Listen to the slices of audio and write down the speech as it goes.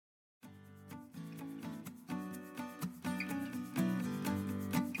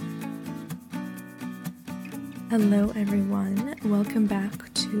Hello everyone, welcome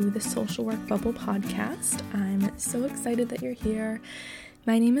back to the Social Work Bubble podcast. I'm so excited that you're here.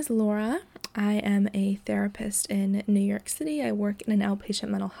 My name is Laura. I am a therapist in New York City. I work in an outpatient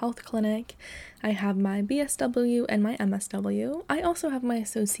mental health clinic. I have my BSW and my MSW. I also have my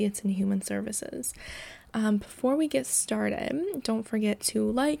associates in human services. Before we get started, don't forget to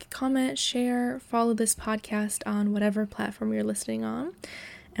like, comment, share, follow this podcast on whatever platform you're listening on,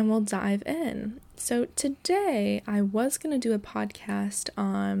 and we'll dive in. So today I was going to do a podcast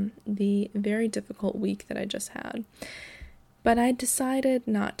on the very difficult week that I just had, but I decided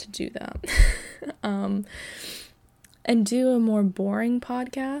not to do that and do a more boring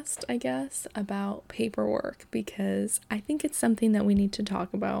podcast, I guess, about paperwork, because I think it's something that we need to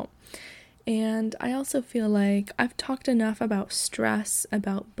talk about. And I also feel like I've talked enough about stress,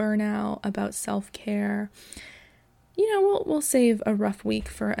 about burnout, about self-care. We'll save a rough week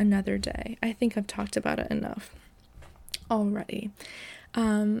for another day. I think I've talked about it enough already.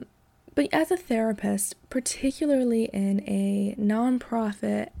 But as a therapist, particularly in a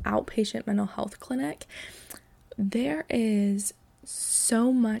nonprofit outpatient mental health clinic, there is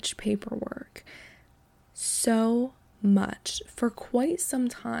so much paperwork, so much for quite some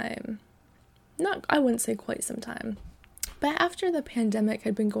time. I wouldn't say quite some time, but after the pandemic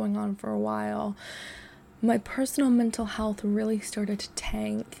had been going on for a while, my personal mental health really started to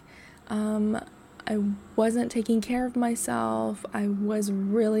tank. I wasn't taking care of myself. I was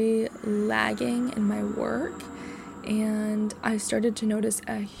really lagging in my work, and I started to notice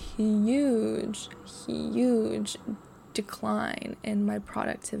a huge decline in my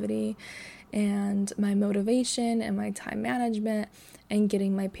productivity and my motivation and my time management and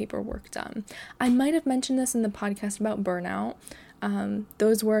getting my paperwork done. I might have mentioned this in the podcast about burnout.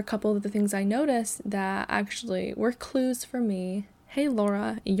 Those were a couple of the things I noticed that actually were clues for me. Hey,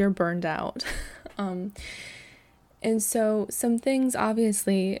 Laura, you're burned out. And so some things,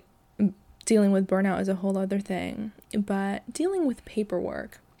 obviously, dealing with burnout is a whole other thing, but dealing with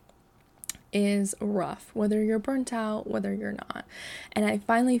paperwork is rough, whether you're burnt out, whether you're not. And I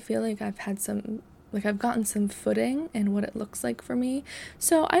finally feel like I've gotten some footing in what it looks like for me.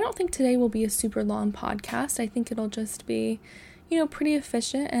 So I don't think today will be a super long podcast. I think it'll just be, pretty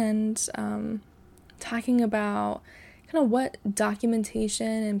efficient and talking about kind of what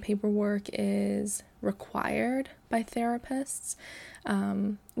documentation and paperwork is required by therapists,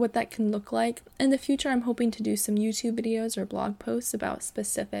 what that can look like. In the future, I'm hoping to do some YouTube videos or blog posts about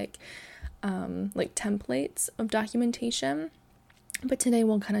specific templates of documentation. But today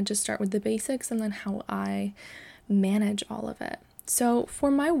we'll kind of just start with the basics and then how I manage all of it. So for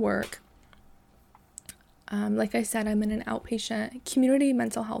my work, like I said, I'm in an outpatient community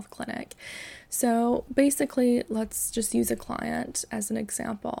mental health clinic. So basically, let's just use a client as an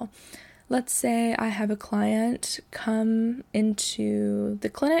example. Let's say I have a client come into the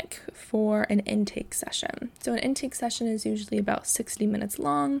clinic for an intake session. So an intake session is usually about 60 minutes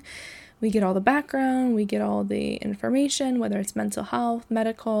long. We get all the background, we get all the information, whether it's mental health,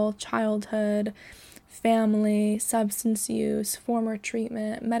 medical, childhood, family, substance use, former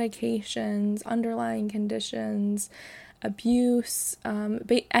treatment, medications, underlying conditions, abuse,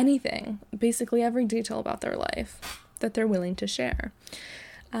 anything, basically every detail about their life that they're willing to share.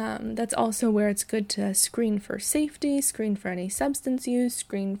 That's also where it's good to screen for safety, screen for any substance use,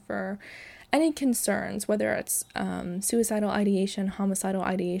 screen for any concerns, whether it's suicidal ideation, homicidal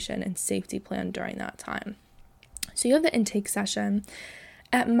ideation, and safety plan during that time. So you have the intake session.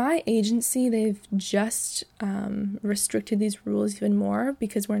 At my agency, they've just restricted these rules even more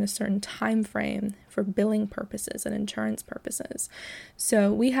because we're in a certain time frame for billing purposes and insurance purposes.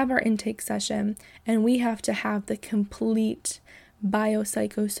 So we have our intake session, and we have to have the complete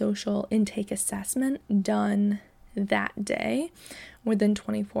biopsychosocial intake assessment done that day within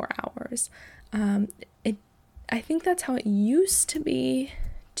 24 hours. I think that's how it used to be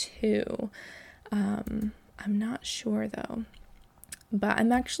too. I'm not sure though. But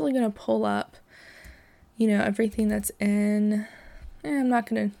I'm actually going to pull up, everything that's in, I'm not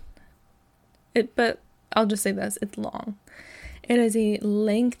going to, but I'll just say this, it's long. It is a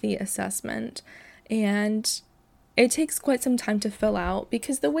lengthy assessment, and it takes quite some time to fill out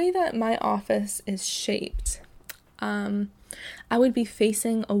because the way that my office is shaped, I would be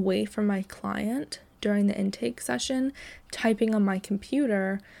facing away from my client during the intake session, typing on my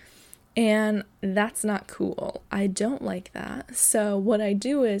computer, and that's not cool. I don't like that. So what I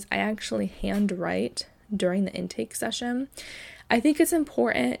do is I actually handwrite during the intake session. I think it's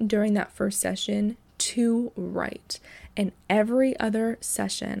important during that first session to write. And every other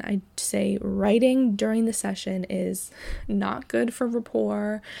session, I say writing during the session is not good for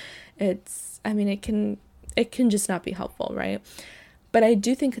rapport. It can it can just not be helpful, right? But I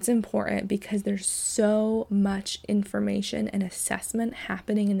do think it's important because there's so much information and assessment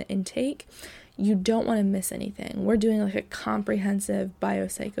happening in the intake. You don't want to miss anything. We're doing like a comprehensive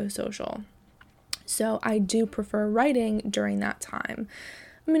biopsychosocial. So I do prefer writing during that time.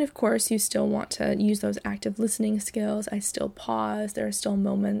 I mean, of course, you still want to use those active listening skills. I still pause. There are still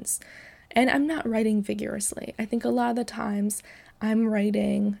moments. And I'm not writing vigorously. I think a lot of the times I'm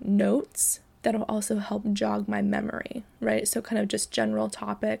writing notes that'll also help jog my memory, right? So kind of just general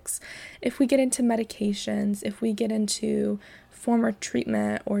topics. If we get into medications, if we get into former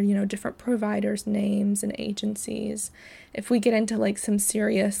treatment or, different providers' names and agencies, if we get into like some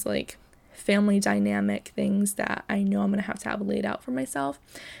serious like family dynamic things that I know I'm going to have laid out for myself,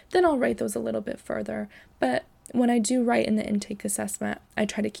 then I'll write those a little bit further. But when I do write in the intake assessment, I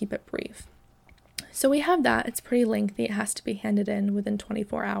try to keep it brief. So we have that. It's pretty lengthy. It has to be handed in within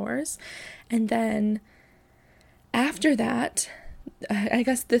 24 hours. And then after that, I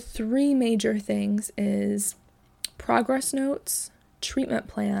guess the three major things is progress notes, treatment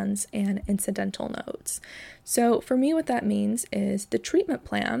plans, and incidental notes. So for me, what that means is the treatment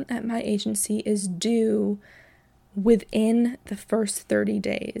plan at my agency is due within the first 30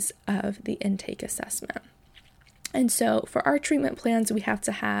 days of the intake assessment. And so for our treatment plans, we have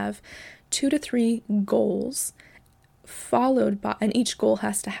to have 2 to 3 goals followed by, and each goal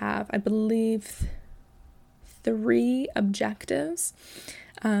has to have, I believe, 3 objectives.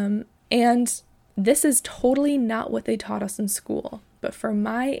 And this is totally not what they taught us in school. But for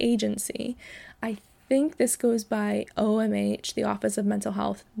my agency, I think this goes by OMH, the Office of Mental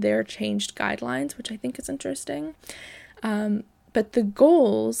Health, their changed guidelines, which I think is interesting. But the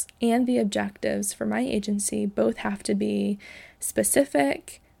goals and the objectives for my agency both have to be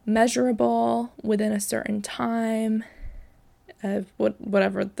specific, measurable, within a certain time, of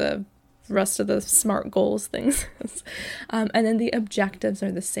whatever the rest of the SMART goals things is. And then the objectives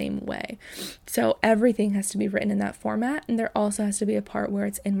are the same way. So everything has to be written in that format, and there also has to be a part where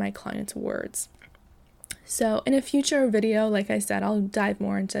it's in my client's words. So in a future video, like I said, I'll dive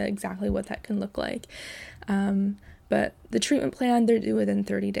more into exactly what that can look like. But the treatment plan, they're due within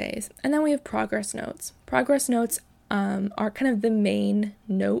 30 days. And then we have progress notes. Progress notes are kind of the main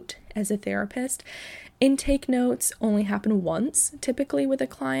note as a therapist. Intake notes only happen once, typically with a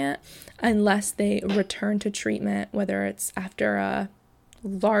client, unless they return to treatment, whether it's after a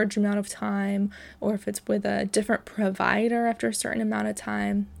large amount of time or if it's with a different provider after a certain amount of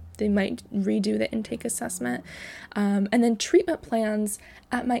time. They might redo the intake assessment. And then treatment plans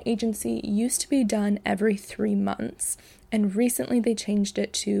at my agency used to be done every 3 months. And recently they changed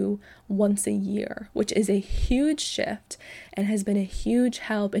it to once a year, which is a huge shift and has been a huge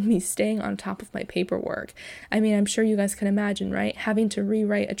help in me staying on top of my paperwork. I mean, I'm sure you guys can imagine, right? Having to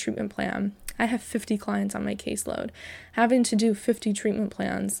rewrite a treatment plan. I have 50 clients on my caseload. Having to do 50 treatment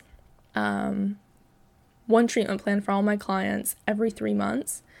plans, one treatment plan for all my clients every 3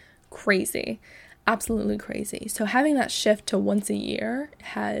 months. Crazy. Absolutely crazy. So having that shift to once a year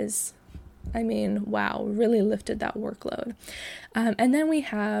has, wow, really lifted that workload. And then we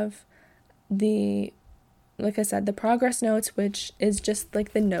have like I said, the progress notes, which is just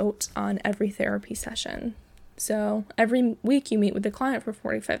like the note on every therapy session. So every week you meet with the client for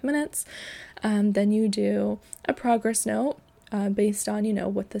 45 minutes. Then you do a progress note based on,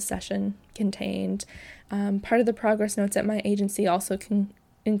 what the session contained. Part of the progress notes at my agency also can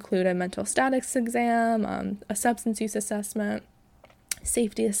include a mental status exam, a substance use assessment,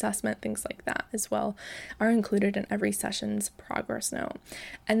 safety assessment, things like that as well are included in every session's progress note.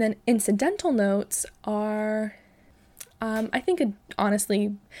 And then incidental notes are, I think a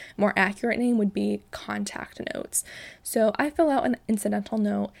honestly more accurate name would be contact notes. So I fill out an incidental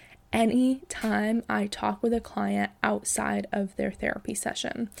note any time I talk with a client outside of their therapy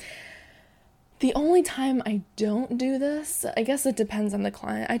session. The only time I don't do this, I guess it depends on the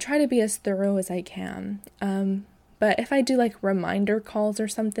client. I try to be as thorough as I can. But if I do like reminder calls or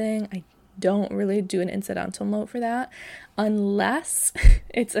something, I don't really do an incidental note for that unless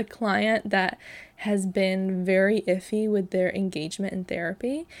it's a client that has been very iffy with their engagement in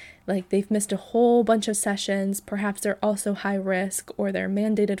therapy. Like they've missed a whole bunch of sessions, perhaps they're also high risk or they're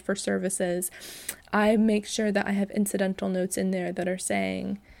mandated for services. I make sure that I have incidental notes in there that are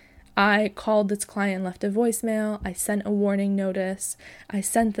saying, I called this client, left a voicemail, I sent a warning notice, I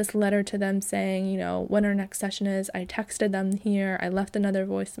sent this letter to them saying, when our next session is, I texted them here, I left another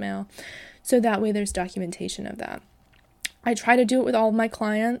voicemail. So that way there's documentation of that. I try to do it with all of my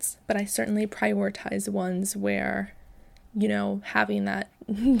clients, but I certainly prioritize ones where, having that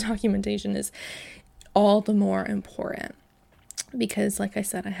documentation is all the more important. because like I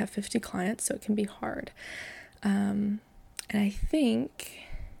said, I have 50 clients, so it can be hard. And I think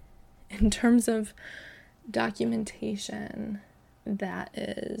in terms of documentation, that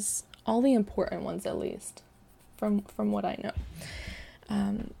is all the important ones, at least from what I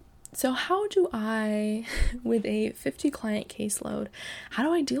know. So how do I, with a 50 client caseload, how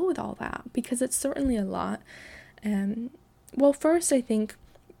do I deal with all that? Because it's certainly a lot. Well, first, I think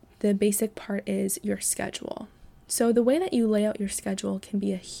the basic part is your schedule. So the way that you lay out your schedule can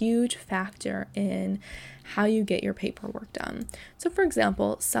be a huge factor in how you get your paperwork done. So for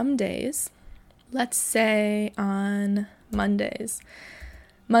example, some days, let's say on Mondays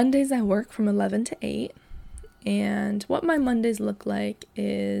I work from 11 to 8. And what my Mondays look like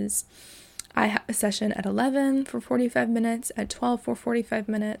is I have a session at 11 for 45 minutes, at 12 for 45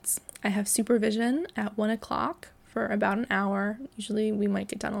 minutes. I have supervision at 1 o'clock for about an hour. Usually we might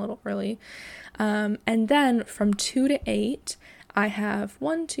get done a little early. And then from 2 to 8, I have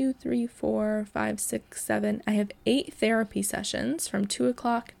 1, 2, 3, 4, 5, 6, 7. I have 8 therapy sessions from 2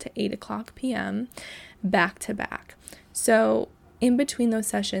 o'clock to 8 o'clock p.m. back to back. So in between those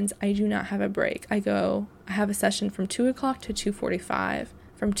sessions, I do not have a break. I have a session from 2 o'clock to 2:45,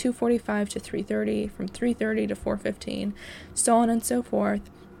 from 2:45 to 3:30, from 3:30 to 4:15, so on and so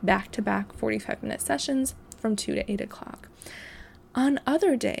forth, back-to-back 45-minute sessions from 2 to 8 o'clock. On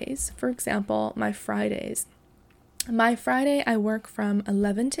other days, for example, my Friday, I work from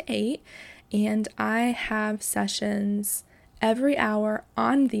 11 to 8, and I have sessions every hour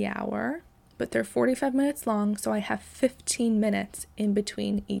on the hour, but they're 45 minutes long, so I have 15 minutes in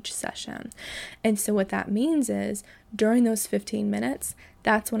between each session. And so what that means is during those 15 minutes,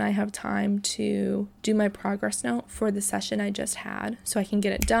 that's when I have time to do my progress note for the session I just had, so I can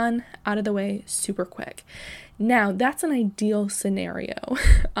get it done, out of the way, super quick. Now, that's an ideal scenario.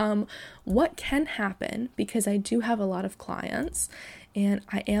 What can happen, because I do have a lot of clients, and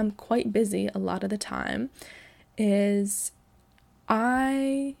I am quite busy a lot of the time, is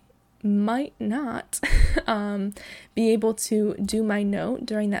I might not be able to do my note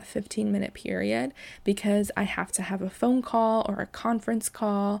during that 15-minute period because I have to have a phone call or a conference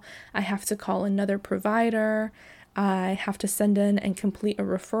call. I have to call another provider. I have to send in and complete a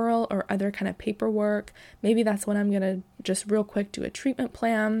referral or other kind of paperwork. Maybe that's when I'm going to just real quick do a treatment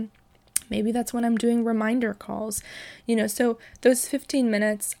plan. Maybe that's when I'm doing reminder calls. So those 15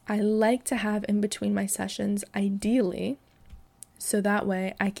 minutes I like to have in between my sessions, ideally, so that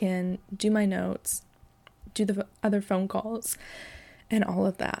way I can do my notes, do the other phone calls, and all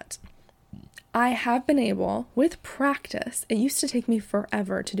of that. I have been able, with practice, it used to take me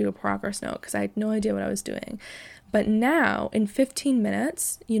forever to do a progress note because I had no idea what I was doing. But now, in 15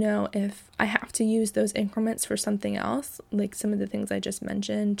 minutes, if I have to use those increments for something else, like some of the things I just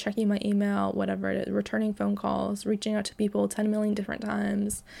mentioned, checking my email, whatever it is, returning phone calls, reaching out to people 10 million different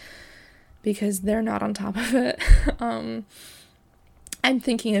times because they're not on top of it, I'm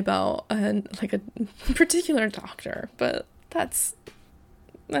thinking about a particular doctor, but that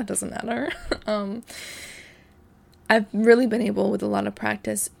doesn't matter. I've really been able, with a lot of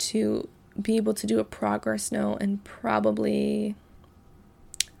practice, to be able to do a progress note in probably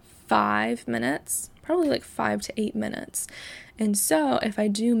 5 minutes, probably like 5 to 8 minutes. And so if I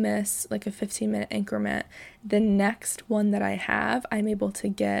do miss like a 15-minute increment, the next one that I have, I'm able to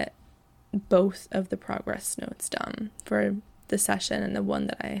get both of the progress notes done for the session and the one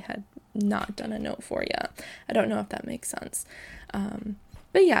that I had not done a note for yet. I don't know if that makes sense.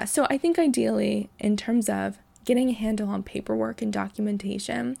 But yeah, so I think ideally, in terms of getting a handle on paperwork and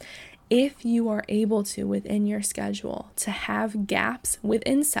documentation, if you are able to, within your schedule, to have gaps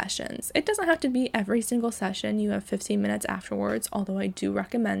within sessions, it doesn't have to be every single session you have 15 minutes afterwards, although I do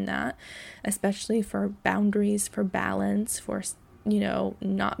recommend that, especially for boundaries, for balance, for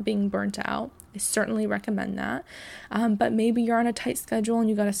not being burnt out. I certainly recommend that. But maybe you're on a tight schedule and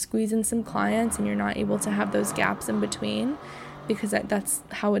you got to squeeze in some clients and you're not able to have those gaps in between, because that's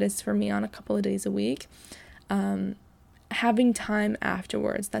how it is for me on a couple of days a week. Having time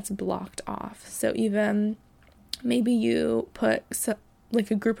afterwards that's blocked off. So even maybe you put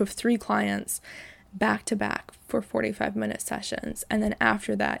like a group of 3 clients back to back for 45-minute sessions, and then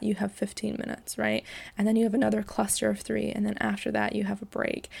after that you have 15 minutes, right? And then you have another cluster of 3, and then after that you have a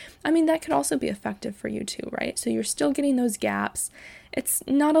break. I mean, that could also be effective for you too, right? So you're still getting those gaps. It's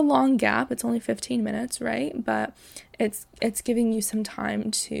not a long gap, it's only 15 minutes, right? But it's giving you some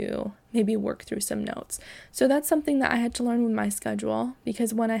time to maybe work through some notes. So that's something that I had to learn with my schedule,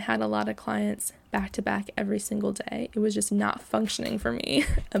 because when I had a lot of clients back to back every single day, it was just not functioning for me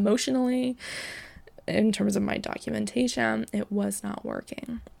emotionally. In terms of my documentation, it was not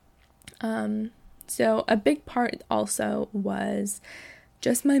working. So a big part also was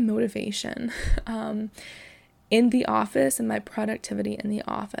just my motivation in the office and my productivity in the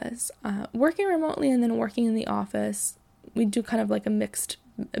office. Working remotely and then working in the office, we do kind of like a mixed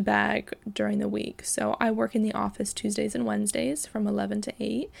bag during the week. So I work in the office Tuesdays and Wednesdays from 11 to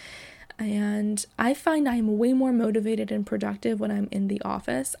 8. And I find I'm way more motivated and productive when I'm in the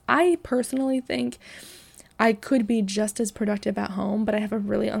office. I personally think I could be just as productive at home, but I have a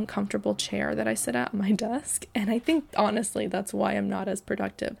really uncomfortable chair that I sit at my desk. And I think, honestly, that's why I'm not as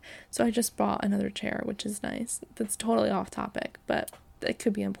productive. So I just bought another chair, which is nice. That's totally off topic, but it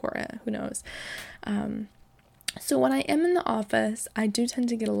could be important. Who knows? So when I am in the office, I do tend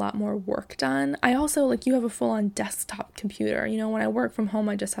to get a lot more work done. I also, like, you have a full-on desktop computer. You know, when I work from home,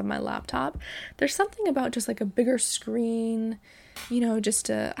 I just have my laptop. There's something about just like a bigger screen, you know,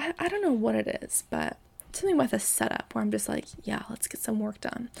 I don't know what it is, but something with a setup where I'm just like, yeah, let's get some work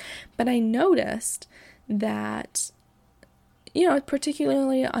done. But I noticed that, you know,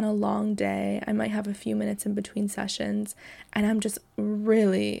 particularly on a long day, I might have a few minutes in between sessions and I'm just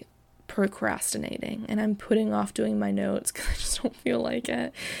really procrastinating and I'm putting off doing my notes because I just don't feel like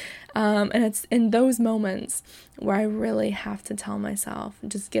it. And it's in those moments where I really have to tell myself,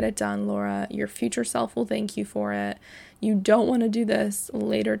 just get it done, Laura. Your future self will thank you for it. You don't want to do this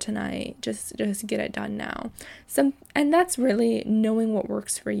later tonight. Just get it done now. And that's really knowing what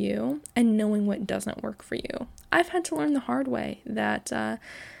works for you and knowing what doesn't work for you. I've had to learn the hard way that a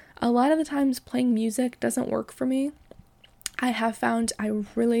lot of the times playing music doesn't work for me. I have found I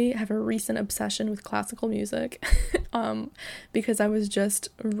really have a recent obsession with classical music because I was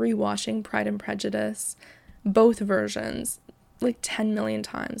just rewatching Pride and Prejudice, both versions, like 10 million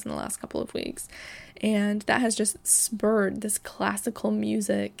times in the last couple of weeks. And that has just spurred this classical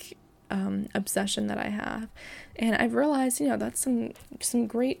music obsession that I have. And I've realized, you know, that's some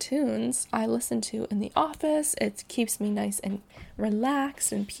great tunes I listen to in the office. It keeps me nice and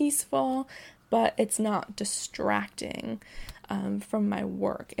relaxed and peaceful, but it's not distracting from my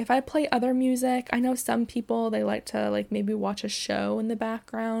work. If I play other music, I know some people, they like to like maybe watch a show in the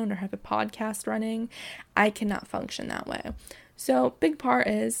background or have a podcast running. I cannot function that way. So big part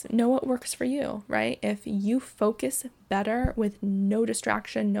is know what works for you, right? If you focus better with no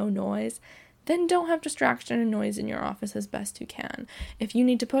distraction, no noise, then don't have distraction and noise in your office as best you can. If you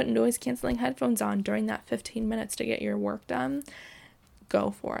need to put noise canceling headphones on during that 15 minutes to get your work done,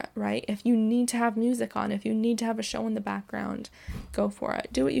 go for it, right? If you need to have music on, if you need to have a show in the background, go for it.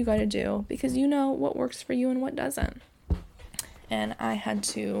 Do what you got to do because you know what works for you and what doesn't. And I had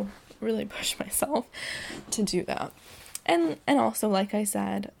to really push myself to do that. And also, like I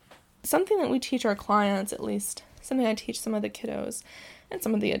said, something that we teach our clients, at least something I teach some of the kiddos and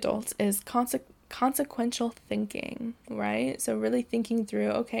some of the adults, is consequential thinking, right? So really thinking through,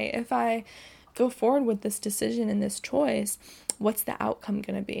 okay, if I go forward with this decision and this choice, what's the outcome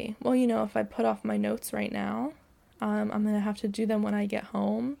going to be? Well, you know, if I put off my notes right now, I'm going to have to do them when I get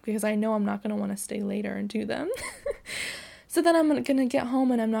home because I know I'm not going to want to stay later and do them. So then I'm going to get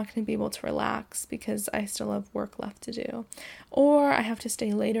home and I'm not going to be able to relax because I still have work left to do. Or I have to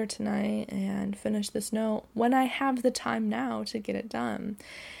stay later tonight and finish this note when I have the time now to get it done.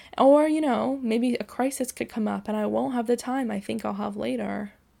 Or, you know, maybe a crisis could come up and I won't have the time I think I'll have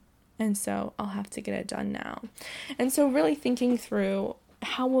later. And so I'll have to get it done now. And so really thinking through,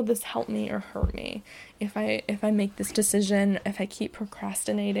 how will this help me or hurt me if I make this decision, if I keep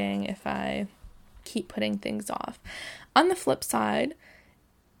procrastinating, if I keep putting things off. On the flip side,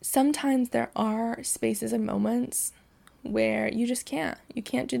 sometimes there are spaces and moments where you just can't. You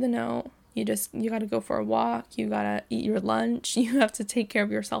can't do the note. You got to go for a walk. You got to eat your lunch. You have to take care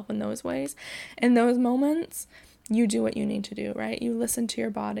of yourself in those ways. In those moments, you do what you need to do, right? You listen to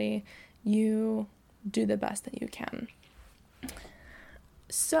your body. You do the best that you can.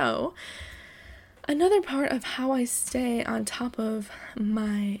 So, another part of how I stay on top of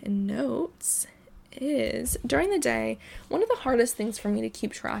my notes is during the day, one of the hardest things for me to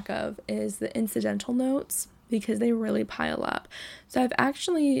keep track of is the incidental notes because they really pile up. So I've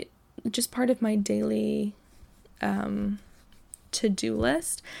actually, just part of my daily to-do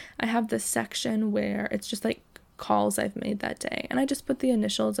list, I have this section where it's just like calls I've made that day. And I just put the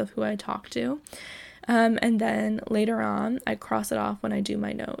initials of who I talk to. And then later on, I cross it off when I do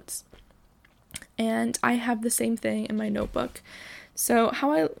my notes. And I have the same thing in my notebook. So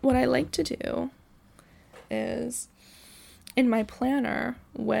what I like to do is in my planner,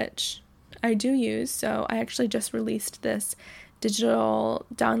 which I do use. So I actually just released this digital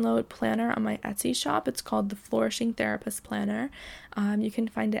download planner on my Etsy shop. It's called the Flourishing Therapist Planner. You can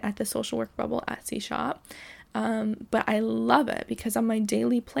find it at the Social Work Bubble Etsy shop. But I love it because on my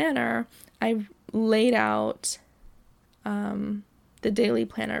daily planner, I've laid out the daily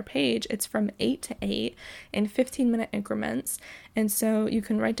planner page. It's from 8 to 8 in 15-minute increments. And so you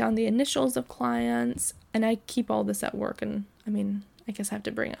can write down the initials of clients, and I keep all this at work. And I guess I have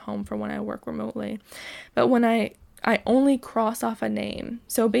to bring it home for when I work remotely. But when I only cross off a name.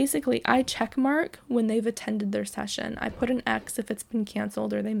 So basically, I check mark when they've attended their session. I put an X if it's been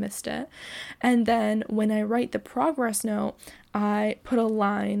canceled or they missed it. And then when I write the progress note, I put a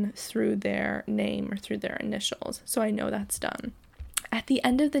line through their name or through their initials. So I know that's done. At the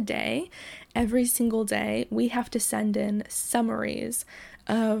end of the day, every single day, we have to send in summaries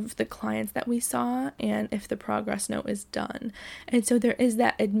of the clients that we saw and if the progress note is done. And so there is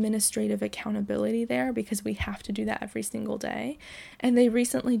that administrative accountability there because we have to do that every single day. And they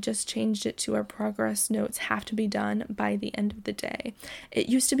recently just changed it to our progress notes have to be done by the end of the day. It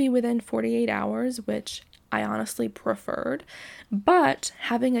used to be within 48 hours, which I honestly preferred, but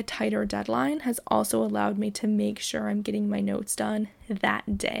having a tighter deadline has also allowed me to make sure I'm getting my notes done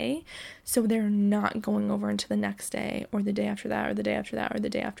that day, so they're not going over into the next day or the day after that or the day after that or the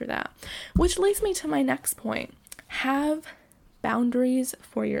day after that, which leads me to my next point. Have boundaries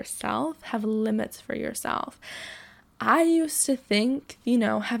for yourself, have limits for yourself. I used to think,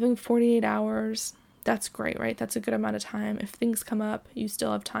 having 48 hours, that's great, right? That's a good amount of time. If things come up, you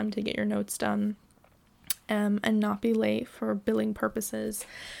still have time to get your notes done. And not be late for billing purposes.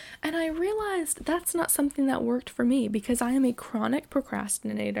 And I realized that's not something that worked for me because I am a chronic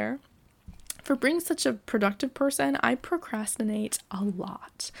procrastinator. For being such a productive person, I procrastinate a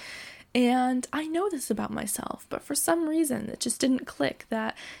lot. And I know this about myself, but for some reason it just didn't click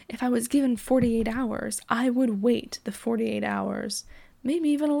that if I was given 48 hours, I would wait the 48 hours, maybe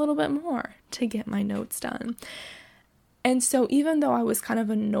even a little bit more, to get my notes done. And so even though I was kind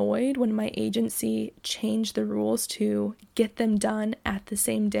of annoyed when my agency changed the rules to get them done at the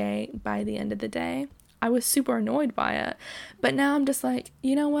same day by the end of the day, I was super annoyed by it. But now I'm just like,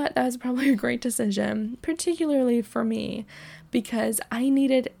 you know what? That was probably a great decision, particularly for me, because I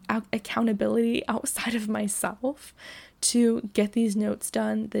needed accountability outside of myself to get these notes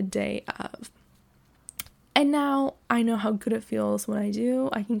done the day of. And now I know how good it feels when I do.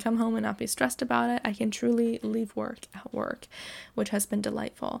 I can come home and not be stressed about it. I can truly leave work at work, which has been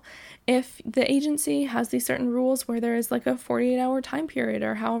delightful. If the agency has these certain rules where there is like a 48-hour time period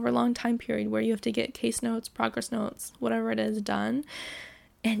or however long time period where you have to get case notes, progress notes, whatever it is done,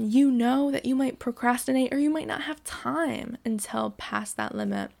 and you know that you might procrastinate or you might not have time until past that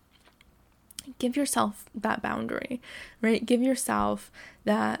limit, give yourself that boundary, right? Give yourself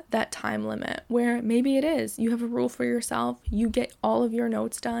that time limit where maybe it is, you have a rule for yourself, you get all of your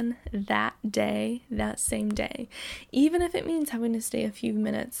notes done that day, that same day, even if it means having to stay a few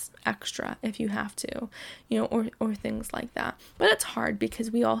minutes extra if you have to, or things like that. But it's hard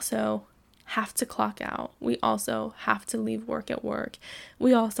because we also have to clock out. We also have to leave work at work.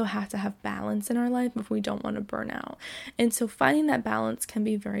 We also have to have balance in our life if we don't want to burn out. And so finding that balance can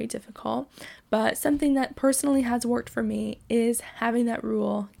be very difficult, but something that personally has worked for me is having that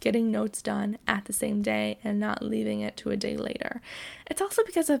rule, getting notes done at the same day and not leaving it to a day later. It's also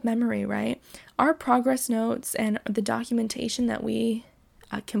because of memory, right? Our progress notes and the documentation that we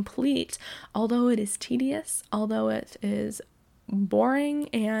complete, although it is tedious, although it is boring,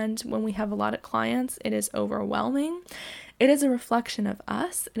 and when we have a lot of clients, it is overwhelming. It is a reflection of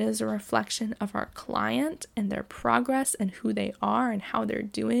us. It is a reflection of our client and their progress and who they are and how they're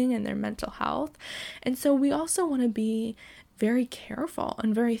doing and their mental health. And so we also want to be very careful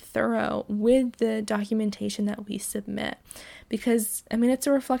and very thorough with the documentation that we submit because, it's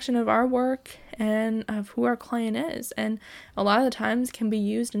a reflection of our work and of who our client is. And a lot of the times can be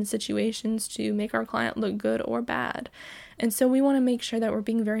used in situations to make our client look good or bad. And so we want to make sure that we're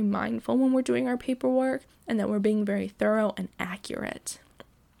being very mindful when we're doing our paperwork and that we're being very thorough and accurate.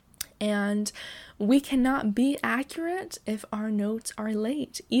 And we cannot be accurate if our notes are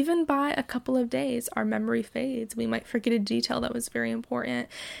late. Even by a couple of days, our memory fades. We might forget a detail that was very important.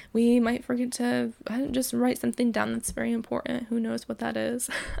 We might forget to just write something down that's very important. Who knows what that is?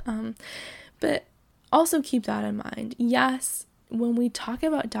 But also keep that in mind. Yes, when we talk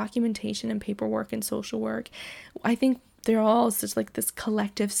about documentation and paperwork and social work, I think they're all just like this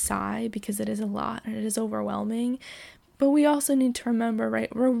collective sigh because it is a lot and it is overwhelming. But we also need to remember,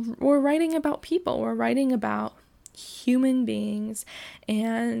 right, we're writing about people. We're writing about human beings,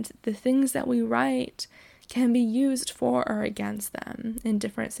 and the things that we write can be used for or against them in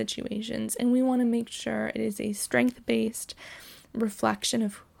different situations. And we want to make sure it is a strength-based reflection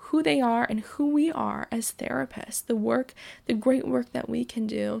of who they are and who we are as therapists, the great work that we can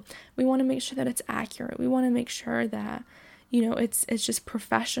do. We want to make sure that it's accurate. We want to make sure that, it's just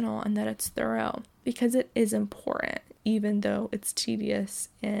professional and that it's thorough, because it is important, even though it's tedious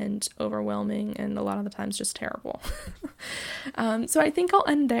and overwhelming and a lot of the times just terrible. So I think I'll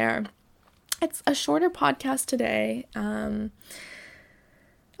end there. It's a shorter podcast today. I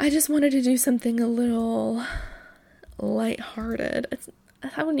just wanted to do something a little lighthearted.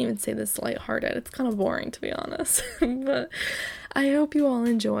 I wouldn't even say this lighthearted. It's kind of boring, to be honest. But I hope you all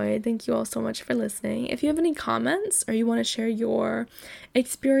enjoyed. Thank you all so much for listening. If you have any comments or you want to share your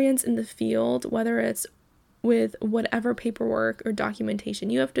experience in the field, whether it's with whatever paperwork or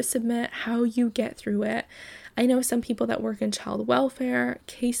documentation you have to submit, how you get through it. I know some people that work in child welfare,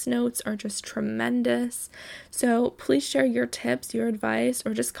 case notes are just tremendous. So please share your tips, your advice,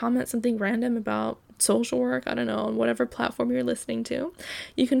 or just comment something random about social work, I don't know, on whatever platform you're listening to.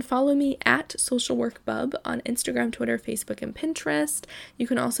 You can follow me at Social Work Bub on Instagram, Twitter, Facebook, and Pinterest. You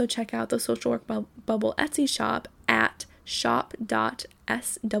can also check out the Social Work Bubble Etsy shop at shop.swb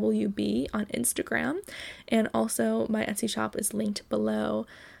on Instagram, and also my Etsy shop is linked below.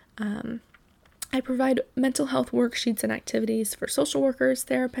 I provide mental health worksheets and activities for social workers,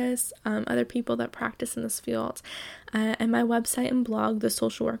 therapists, other people that practice in this field, and my website and blog,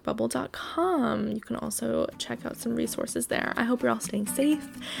 thesocialworkbubble.com. You can also check out some resources there. I hope you're all staying safe.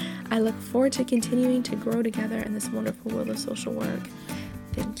 I look forward to continuing to grow together in this wonderful world of social work.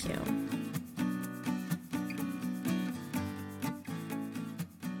 Thank you.